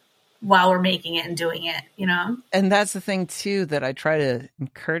stressful while we're making it and doing it, you know? And that's the thing too, that I try to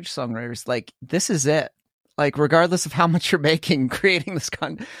encourage songwriters, like, this is it. Like, regardless of how much you're making, creating this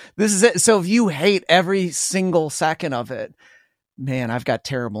content, this is it. So if you hate every single second of it, man, I've got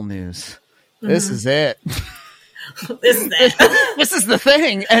terrible news. This is it. This is it. This is the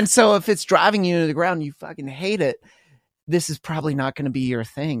thing. And so if it's driving you to the ground, you fucking hate it, this is probably not going to be your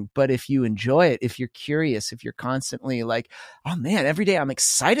thing. But if you enjoy it, if you're curious, if you're constantly like, oh man, every day I'm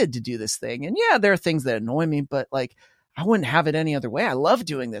excited to do this thing. And yeah, there are things that annoy me, but like, I wouldn't have it any other way. I love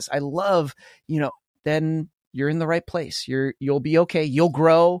doing this. I love, then you're in the right place. You'll be okay. You'll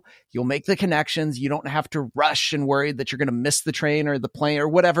grow. You'll make the connections. You don't have to rush and worry that you're going to miss the train or the plane or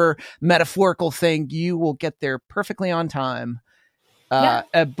whatever metaphorical thing. You will get there perfectly on time.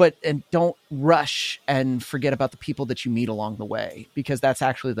 But don't rush and forget about the people that you meet along the way, because that's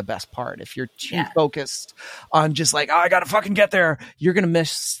actually the best part. If you're too focused on just like, oh, I got to fucking get there, you're going to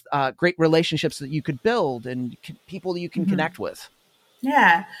miss great relationships that you could build and people that you can connect with.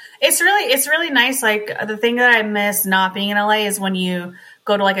 Yeah, it's really nice. Like, the thing that I miss not being in LA is when you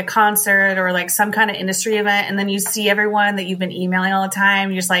go to like a concert or like some kind of industry event, and then you see everyone that you've been emailing all the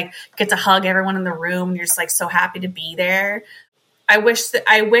time. You just like get to hug everyone in the room. And you're just like so happy to be there. I wish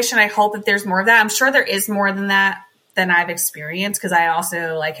and I hope that there's more of that. I'm sure there is more than that than I've experienced, because I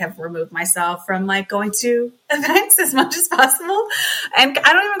also like have removed myself from like going to events as much as possible. And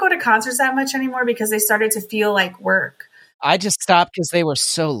I don't even go to concerts that much anymore because they started to feel like work. I just stopped because they were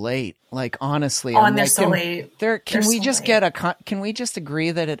so late. Like, honestly, and they're so late. Can we just can we just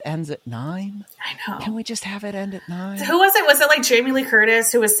agree that it ends at 9? I know. Can we just have it end at 9? Who was it? Was it like Jamie Lee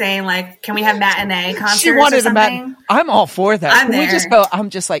Curtis who was saying like, can we have matinee concerts? She wanted or something? I'm all for that. I'm there. We just go?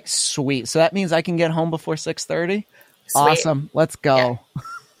 I'm just like, sweet. So that means I can get home before 6:30. Awesome. Let's go. Yeah.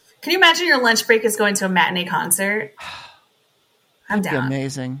 Can you imagine your lunch break is going to a matinee concert? I'm down.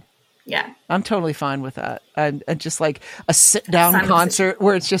 Amazing. Yeah. I'm totally fine with that. And just like a sit down concert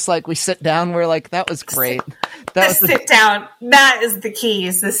where it's just like we sit down. We're like, that was great. Sit down. That is the key,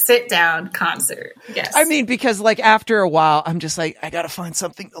 is the sit down concert. Yes. I mean, because like after a while, I'm just like, I got to find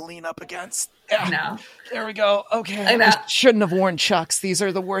something to lean up against. Yeah. No. There we go. Okay. I shouldn't have worn Chucks. These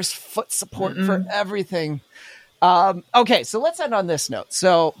are the worst foot support for everything. Okay. So let's end on this note.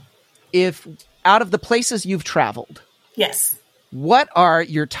 So if out of the places you've traveled. Yes. What are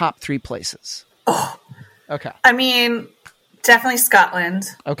your top 3 places? Oh, okay. I mean, definitely Scotland.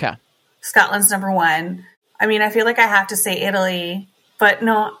 Okay. Scotland's number 1. I mean, I feel like I have to say Italy, but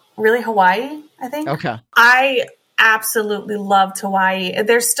no, really Hawaii, I think. Okay. I absolutely loved Hawaii.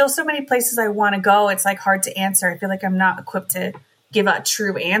 There's still so many places I want to go. It's like hard to answer. I feel like I'm not equipped to give a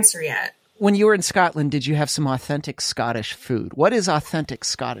true answer yet. When you were in Scotland, did you have some authentic Scottish food? What is authentic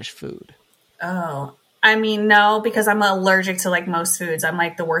Scottish food? Oh, I mean, no, because I'm allergic to like most foods. I'm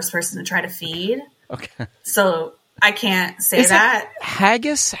like the worst person to try to feed. Okay. So I can't say that.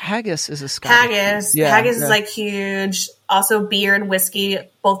 Haggis? Haggis is a Scottish Haggis. Yeah, Haggis is like huge. Also beer and whiskey,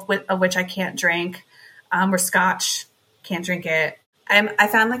 both of which I can't drink. Or Scotch. Can't drink it. I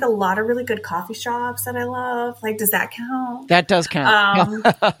found like a lot of really good coffee shops that I love. Like, does that count? That does count.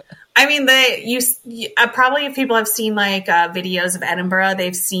 I mean, probably if people have seen like videos of Edinburgh,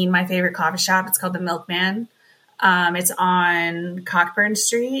 they've seen my favorite coffee shop. It's called the Milkman. It's on Cockburn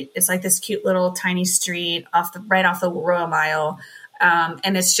Street. It's like this cute little tiny street right off the Royal Mile.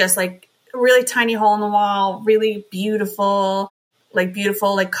 And it's just like a really tiny hole in the wall, really beautiful,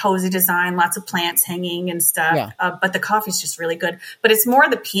 like cozy design, lots of plants hanging and stuff. Yeah. But the coffee's just really good. But it's more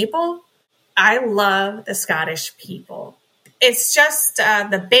the people. I love the Scottish people. It's just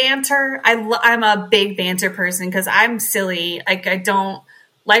the banter. I'm a big banter person because I'm silly. Like,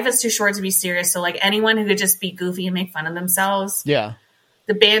 life is too short to be serious. So like anyone who could just be goofy and make fun of themselves. Yeah.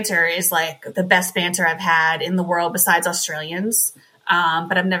 The banter is like the best banter I've had in the world besides Australians.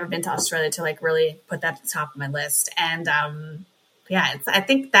 But I've never been to Australia to like really put that at the top of my list. And I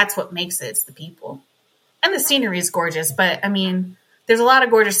think that's what makes it. It's the people. And the scenery is gorgeous. But I mean, there's a lot of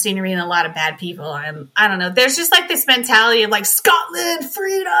gorgeous scenery and a lot of bad people. I don't know. There's just like this mentality of like Scotland,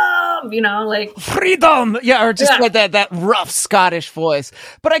 freedom, like freedom. Yeah. Or just like that rough Scottish voice.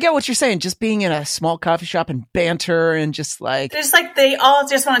 But I get what you're saying. Just being in a small coffee shop and banter and just like, they all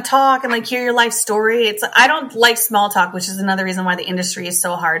just want to talk and like hear your life story. I don't like small talk, which is another reason why the industry is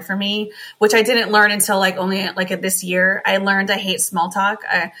so hard for me, which I didn't learn until like only like this year. I learned I hate small talk.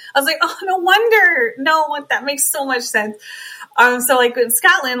 I was like, oh, no wonder. No, that makes so much sense. So like in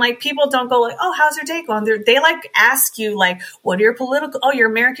Scotland, like people don't go like, oh, how's your day going? They like ask you like, what are your you're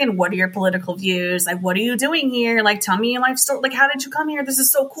American. What are your political views? Like, what are you doing here? Like, tell me your life story. Like, how did you come here? This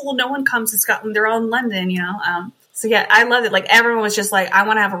is so cool. No one comes to Scotland. They're all in London, So yeah, I loved it. Like everyone was just like, I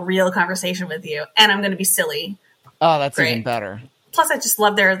want to have a real conversation with you, and I'm going to be silly. Oh, that's even better. Plus, I just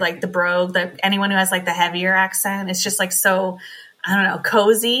love their like the brogue. Anyone who has like the heavier accent, it's just like so, I don't know,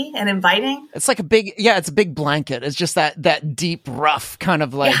 cozy and inviting. It's like it's a big blanket. It's just that deep, rough kind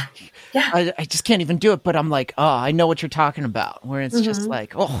of like. Yeah. I just can't even do it, but I'm like, oh, I know what you're talking about. Where it's just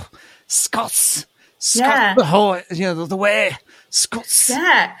like, oh, Scots, the whole, the way Scots.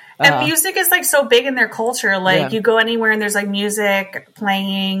 Yeah. And music is like so big in their culture. Like you go anywhere and there's like music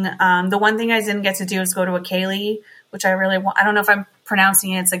playing. The one thing I didn't get to do is go to a ceilidh, which I really want. I don't know if I'm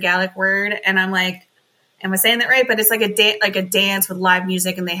pronouncing it. It's a Gaelic word. And I'm like, am I saying that right? But it's like a dance with live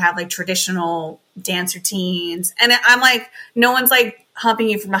music, and they have like traditional dance routines. And I'm like, no one's like humping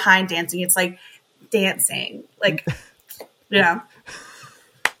you from behind dancing. It's like dancing. Like,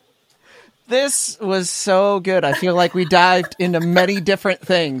 This was so good. I feel like we dived into many different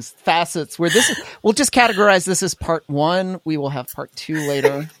facets where we'll just categorize this as part 1. We will have part 2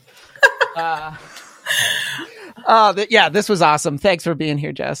 later. This was awesome. Thanks for being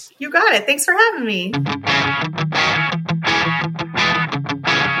here, Jess. You got it. Thanks for having me.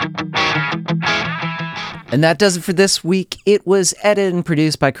 And that does it for this week. It was edited and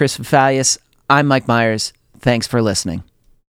produced by Chris Fafalius. I'm Mike Meiers. Thanks for listening.